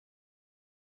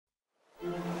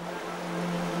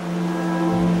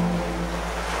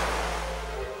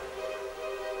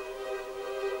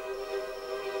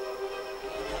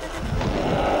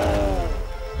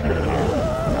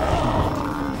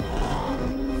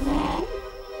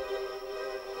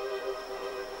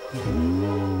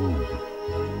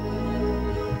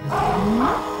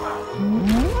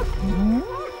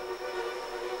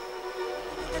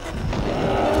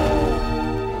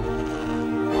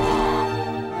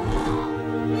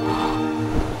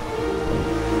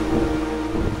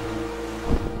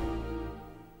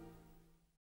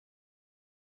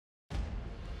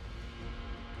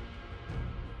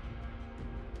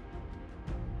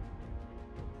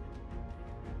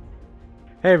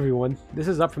Hey everyone, this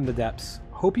is Up From The Depths.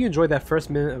 Hope you enjoyed that first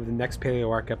minute of the next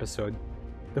Paleo Ark episode.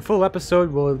 The full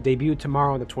episode will debut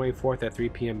tomorrow on the 24th at 3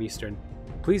 p.m. Eastern.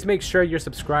 Please make sure you're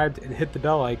subscribed and hit the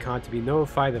bell icon to be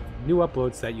notified of new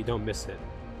uploads so that you don't miss it.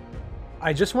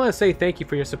 I just want to say thank you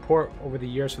for your support over the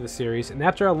years for the series, and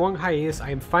after a long hiatus I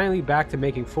am finally back to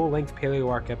making full-length Paleo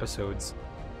Ark episodes.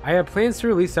 I have plans to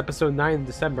release episode 9 in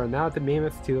December now that the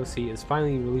Mammoth TLC is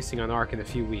finally releasing on Ark in a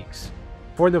few weeks.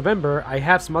 For November, I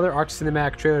have some other Ark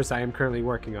cinematic trailers I am currently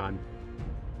working on.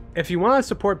 If you want to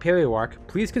support Paleo Ark,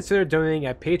 please consider donating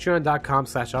at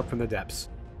patreon.com/upfromthedepths.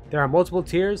 There are multiple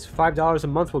tiers. $5 a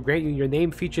month will grant you your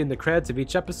name featured in the credits of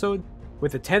each episode,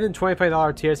 with the $10 and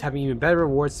 $25 tiers having even better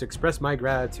rewards to express my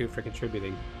gratitude for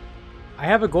contributing. I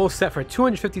have a goal set for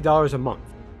 $250 a month.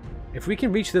 If we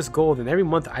can reach this goal, then every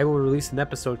month I will release an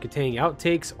episode containing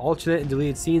outtakes, alternate and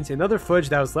deleted scenes, and other footage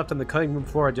that was left on the cutting room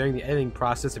floor during the editing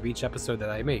process of each episode that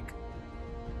I make.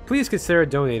 Please consider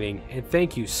donating, and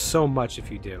thank you so much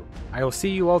if you do. I will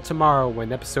see you all tomorrow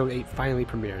when episode 8 finally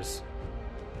premieres.